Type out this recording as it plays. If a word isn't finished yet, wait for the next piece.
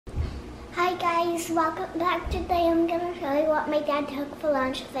Hi guys, welcome back. Today I'm gonna show you what my dad took for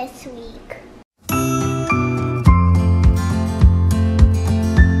lunch this week.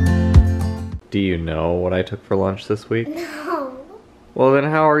 Do you know what I took for lunch this week? No. Well, then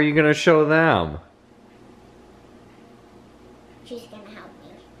how are you gonna show them? She's gonna help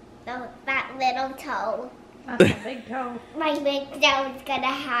me. So that little toe. That's a big toe. My big toe is gonna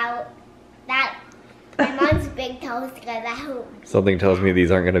help. My mom's big toe is gonna help. Something tells me these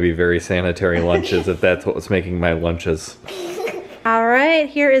aren't gonna be very sanitary lunches if that's what was making my lunches. All right,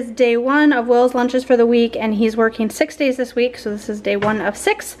 here is day one of Will's lunches for the week, and he's working 6 days this week, so this is day 1 of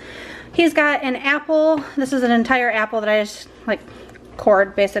 6. He's got an apple. This is an entire apple that I just like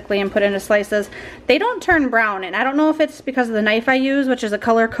cored basically and put into slices. They don't turn brown, and I don't know if it's because of the knife I use, which is a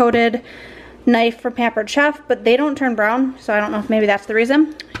color-coded knife from Pampered Chef, but they don't turn brown, so I don't know if maybe that's the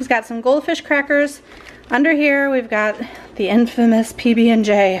reason. He's got some goldfish crackers. Under here, we've got the infamous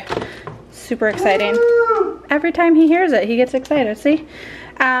PB&J. Super exciting. Every time he hears it, he gets excited, see?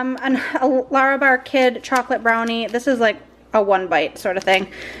 A Larabar Kid chocolate brownie. This is like a 1 bite sort of thing.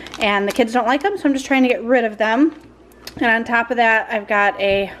 And the kids don't like them, so I'm just trying to get rid of them. And on top of that, I've got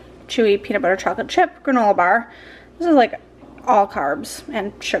a chewy peanut butter chocolate chip granola bar. This is like all carbs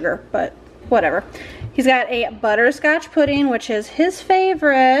and sugar, but whatever. He's got a butterscotch pudding, which is his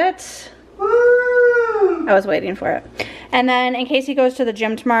favorite. I was waiting for it. And then in case he goes to the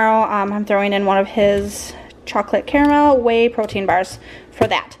gym tomorrow, I'm throwing in one of his chocolate caramel whey protein bars for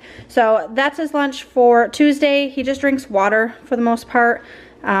that. So that's his lunch for Tuesday. He just drinks water for the most part.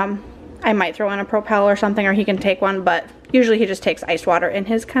 I might throw in a Propel or something, or he can take one, but usually he just takes iced water in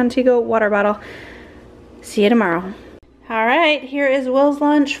his Contigo water bottle. See you tomorrow. All right, here is Will's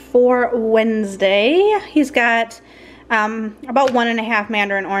lunch for Wednesday. He's got about 1.5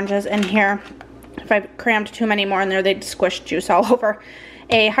 mandarin oranges in here. If I crammed too many more in there, they'd squish juice all over.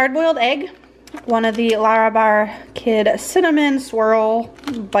 A hard-boiled egg, one of the Larabar Kid cinnamon swirl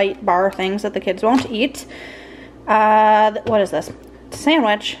bite bar things that the kids won't eat. What is this?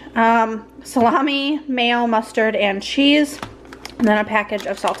 Sandwich, salami, mayo, mustard, and cheese, and then a package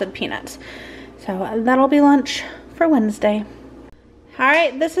of salted peanuts. So that'll be lunch for Wednesday. All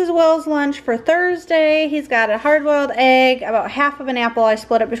right, this is Will's lunch for Thursday. He's got a hard-boiled egg, about half of an apple. I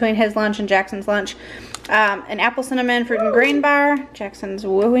split it between his lunch and Jackson's lunch. An apple cinnamon fruit and grain bar. Jackson's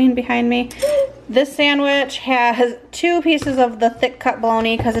wooing behind me. This sandwich has 2 pieces of the thick cut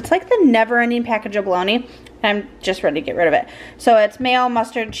bologna because it's like the never-ending package of bologna. I'm just ready to get rid of it. So it's mayo,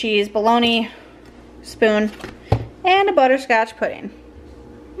 mustard, cheese, bologna, spoon, and a butterscotch pudding.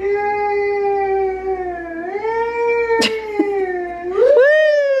 Woo!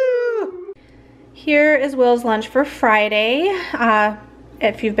 Here is Will's lunch for Friday.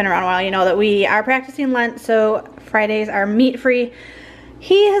 If you've been around a while, you know that we are practicing Lent, so Fridays are meat-free.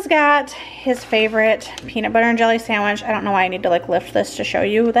 He has got his favorite peanut butter and jelly sandwich. I don't know why I need to like lift this to show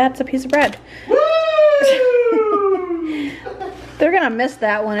you. That's a piece of bread. They're gonna miss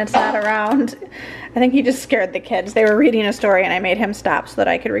that when it's not around. I think he just scared the kids. They were reading a story and I made him stop so that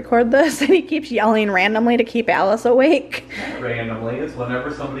I could record this, and he keeps yelling randomly to keep Alice awake. Not randomly, it's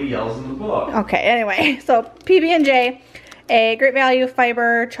whenever somebody yells in the book. Okay, anyway, so PB&J, a Great Value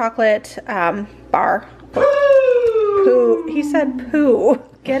fiber chocolate bar. Poo. He said poo.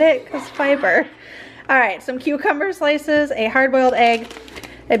 Get it? Because fiber. All right, some cucumber slices, a hard-boiled egg,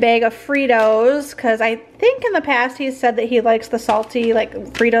 a bag of Fritos, because I think in the past he's said that he likes the salty, like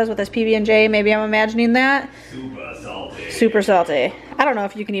Fritos with his PB&J. Maybe I'm imagining that. Super salty. Super salty. I don't know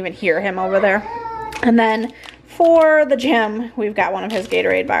if you can even hear him over there. And then for the gym, we've got one of his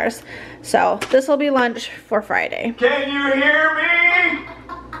Gatorade bars. So this will be lunch for Friday. Can you hear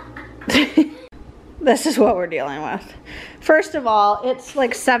me? This is what we're dealing with. First of all, it's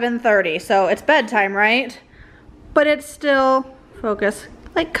like 7:30, so it's bedtime, right? But it's still, focus,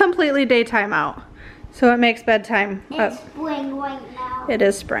 like completely daytime out. So it makes bedtime. It's spring right now. It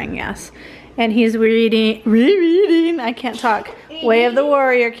is spring, yes. And he's rereading, I can't talk, Way of the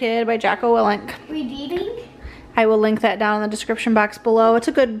Warrior Kid by Jocko Willink. Reading? I will link that down in the description box below. It's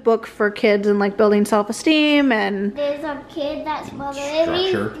a good book for kids and like building self-esteem and There's a kid that's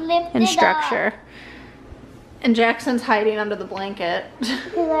and structure. And Jackson's hiding under the blanket.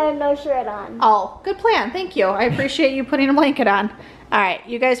 Because I have no shirt on. Oh, good plan. Thank you. I appreciate you putting a blanket on. All right,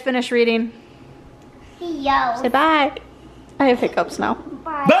 you guys finish reading. He yells. Say bye. I have hiccups now.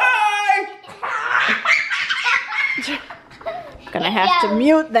 Bye. Bye! Gonna have to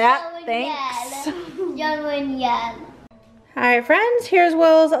mute that. Thanks. Alright friends, here's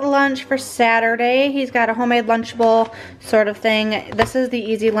Will's lunch for Saturday. He's got a homemade Lunchable sort of thing. This is the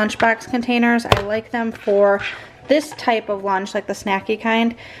Easy Lunchbox containers. I like them for this type of lunch, like the snacky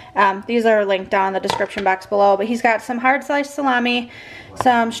kind. These are linked down in the description box below. But he's got some hard sliced salami,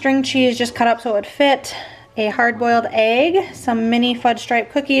 some string cheese just cut up so it would fit, a hard-boiled egg, some mini fudge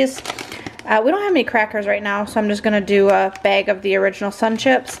stripe cookies. We don't have any crackers right now, so I'm just going to do a bag of the original Sun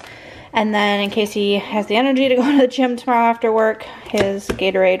Chips. And then in case he has the energy to go to the gym tomorrow after work, his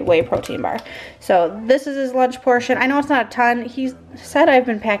Gatorade whey protein bar. So this is his lunch portion. I know it's not a ton. He said I've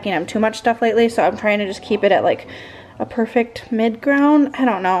been packing him too much stuff lately, so I'm trying to just keep it at like a perfect mid-ground. I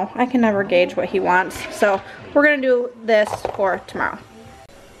don't know. I can never gauge what he wants. So we're going to do this for tomorrow.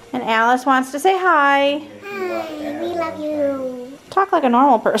 And Alice wants to say hi. Hi, we love you. Talk like a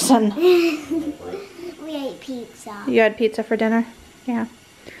normal person. We ate pizza. You had pizza for dinner? Yeah.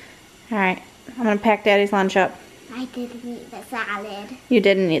 Alright, I'm going to pack Daddy's lunch up. I didn't eat the salad. You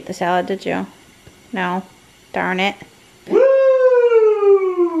didn't eat the salad, did you? No. Darn it.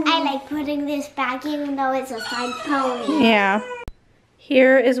 I like putting this back even though it's a side pony. Yeah.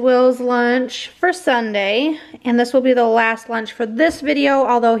 Here is Will's lunch for Sunday, and this will be the last lunch for this video,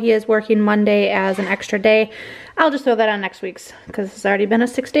 although he is working Monday as an extra day. I'll just throw that on next week's because it's already been a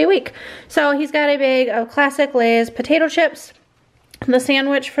 6-day week. So he's got a bag of classic Lay's potato chips. The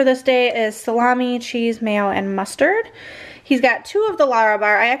sandwich for this day is salami, cheese, mayo, and mustard. He's got 2 of the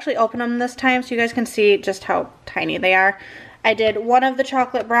Larabar. I actually opened them this time so you guys can see just how tiny they are. I did 1 of the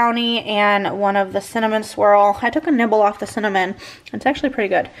chocolate brownie and 1 of the cinnamon swirl. I took a nibble off the cinnamon. It's actually pretty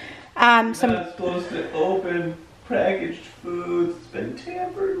good. Not supposed to open packaged foods. It's been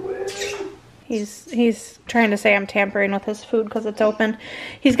tampered with. He's trying to say I'm tampering with his food because it's open.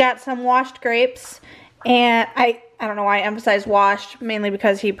 He's got some washed grapes, and I don't know why I emphasized washed, mainly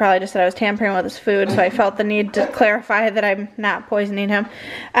because he probably just said I was tampering with his food, so I felt the need to clarify that I'm not poisoning him.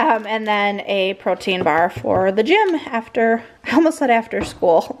 And then a protein bar for the gym after, I almost said after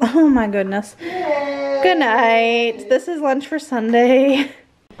school. Oh my goodness. Good night. This is lunch for Sunday.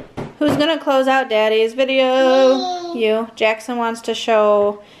 Who's gonna close out Daddy's video? You. Jackson wants to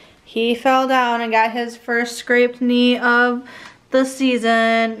show he fell down and got his first scraped knee of the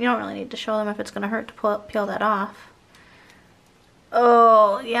season. You don't really need to show them if it's gonna hurt to peel that off.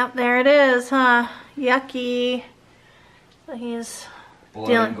 Oh, yep, there it is, huh? Yucky. So he's Blood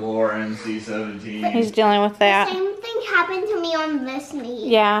and Gore MC-17. He's dealing with that. The same thing happened to me on this knee.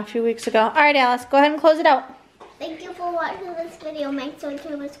 Yeah, a few weeks ago. All right, Alice, go ahead and close it out. Thank you for watching this video. Make sure to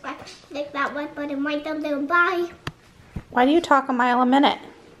subscribe, click that like button right down there. Bye. Why do you talk a mile a minute?